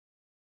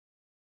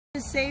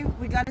save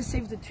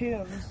the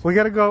tunes. We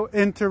gotta go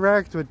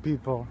interact with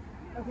people.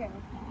 Okay.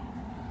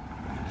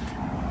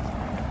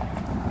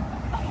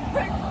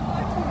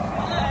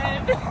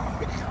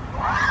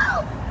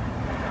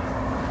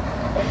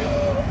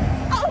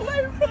 Oh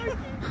my fucking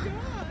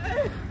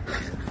god!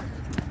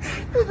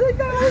 The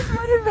guy was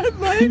running red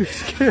light. You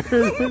scared?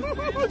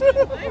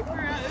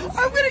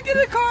 I'm gonna get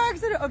in a car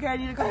accident. Okay, I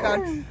need to calm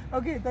down.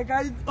 Okay, that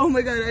guy. Oh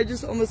my god, I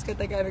just almost got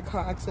that guy in a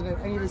car accident.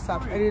 I need to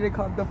stop. I need to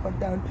calm the fuck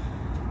down.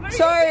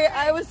 Sorry,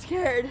 I was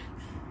scared.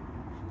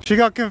 She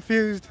got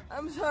confused.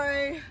 I'm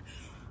sorry.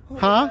 Oh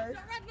huh?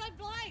 Red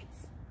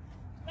lights.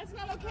 That's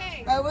not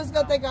okay. I almost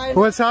got that guy.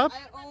 What's up?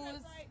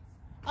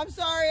 I'm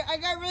sorry. I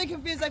got really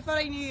confused. I thought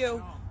I knew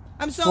you.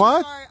 I'm so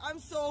sorry. I'm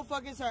so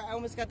fucking sorry. I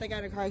almost got that guy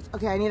in a car accident.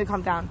 Okay, I need to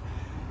calm down.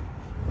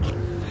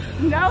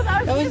 No,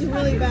 that was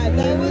really bad.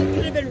 That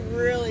could have been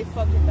really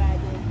fucking bad,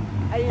 dude.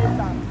 I need to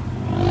stop.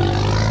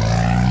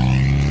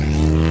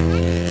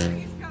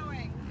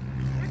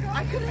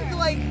 I could have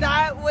like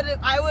that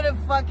I would have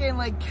fucking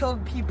like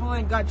killed people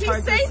and got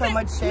charged with so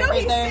much shit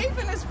right there. He's safe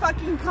in his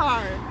fucking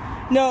car.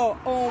 No,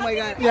 oh my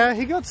god. Yeah,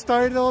 he got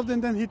startled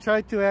and then he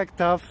tried to act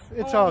tough.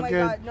 It's all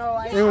good. God, no,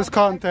 it was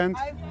content.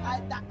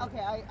 Okay,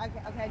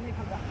 I need to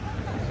come back.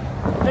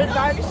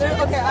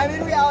 Okay, I'm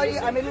in reality.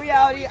 I'm in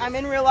reality. I'm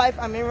in real life.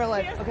 I'm in real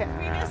life. Okay.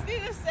 We just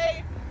need to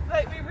say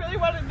that we really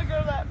wanted to go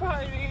to that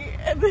party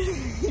and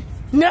then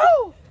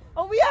no.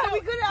 Oh yeah, we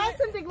could have asked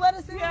them to let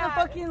us in the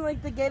fucking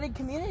like the gated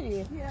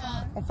community.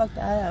 Yeah. I fucked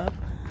that up.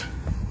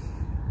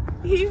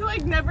 He's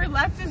like never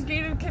left his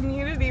gated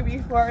community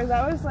before.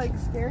 That was like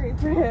scary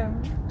for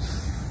him.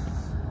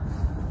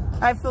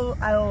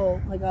 Oh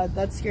my god,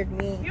 that scared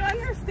me. You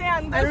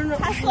understand? I don't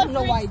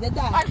know why I did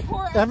that.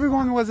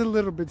 Everyone was a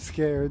little bit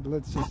scared.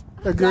 Let's just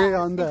agree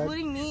on that.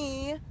 Including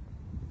me.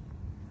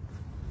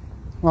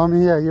 Well, I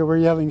mean, yeah, you were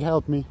yelling,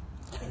 "Help me."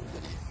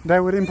 That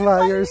would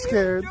imply you're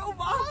scared. I know.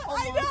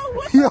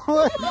 What You know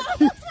what?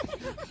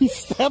 He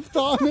stepped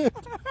on it.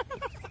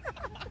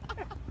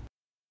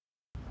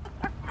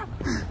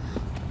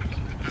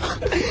 I'm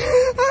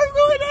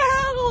going to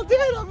hell,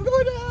 dude. I'm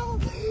going to hell.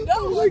 No,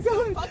 oh my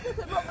god. Fuck with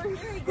him over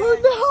here again.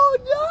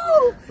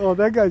 Oh no. Oh,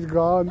 that guy's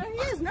gone. There he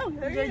is. No,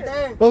 there he He's is.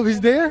 there. Oh, he's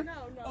there? No.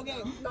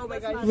 Okay. Oh my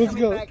god. Let's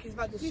go. Back. He's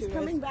about to shoot us. He's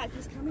coming back.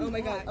 He's coming back. Oh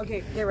my god.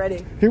 Okay, get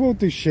ready. He won't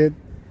do shit.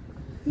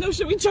 No,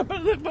 should we jump out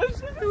of the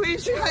bushes? We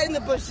should hide in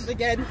the bushes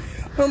again.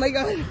 Oh my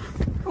god.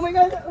 Oh my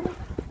god.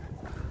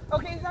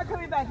 Okay, he's not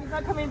coming back. He's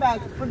not coming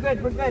back. We're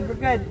good. We're good. We're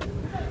good.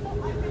 I'm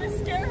gonna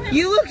scare him.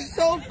 You look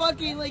so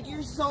fucking like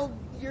you're so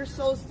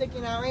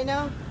sticking out right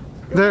now.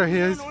 There he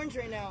is. Orange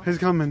right now. He's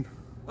coming.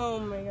 Oh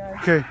my god.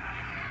 Okay.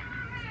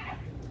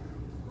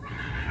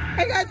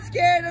 I got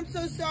scared. I'm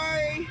so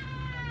sorry.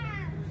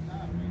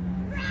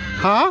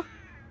 Huh?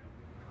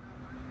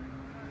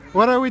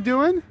 What are we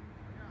doing?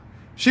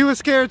 She was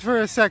scared for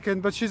a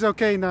second, but she's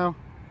okay now.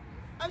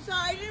 I'm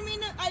sorry. I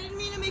didn't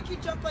mean to make you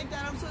jump like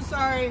that. I'm so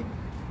sorry. I'm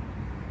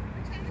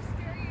trying to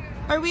scare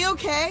you. Are we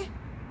okay?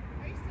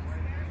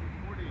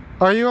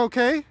 Are you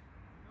okay?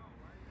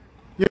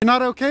 You're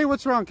not okay?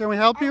 What's wrong? Can we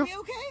help you? Are we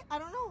okay? I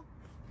don't know.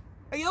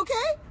 Are you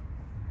okay?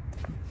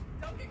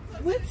 Don't get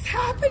close. What's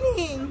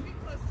happening? Don't get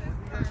close to his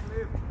car.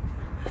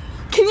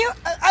 Can you?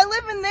 I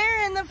live in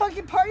there in the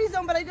fucking party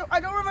zone, but I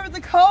don't remember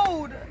the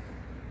code.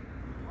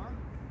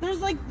 There's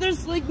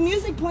like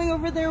music playing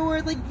over there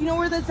where like you know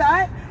where that's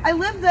at? I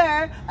live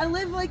there. I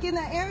live like in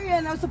that area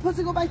and I was supposed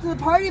to go back to the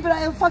party, but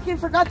I fucking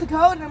forgot the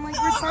code and I'm like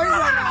retarded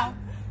right now.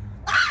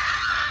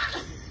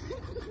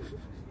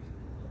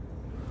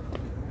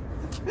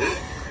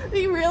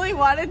 He really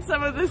wanted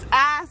some of this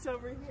ass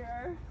over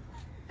here.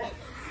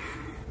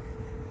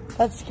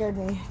 That scared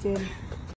me, dude.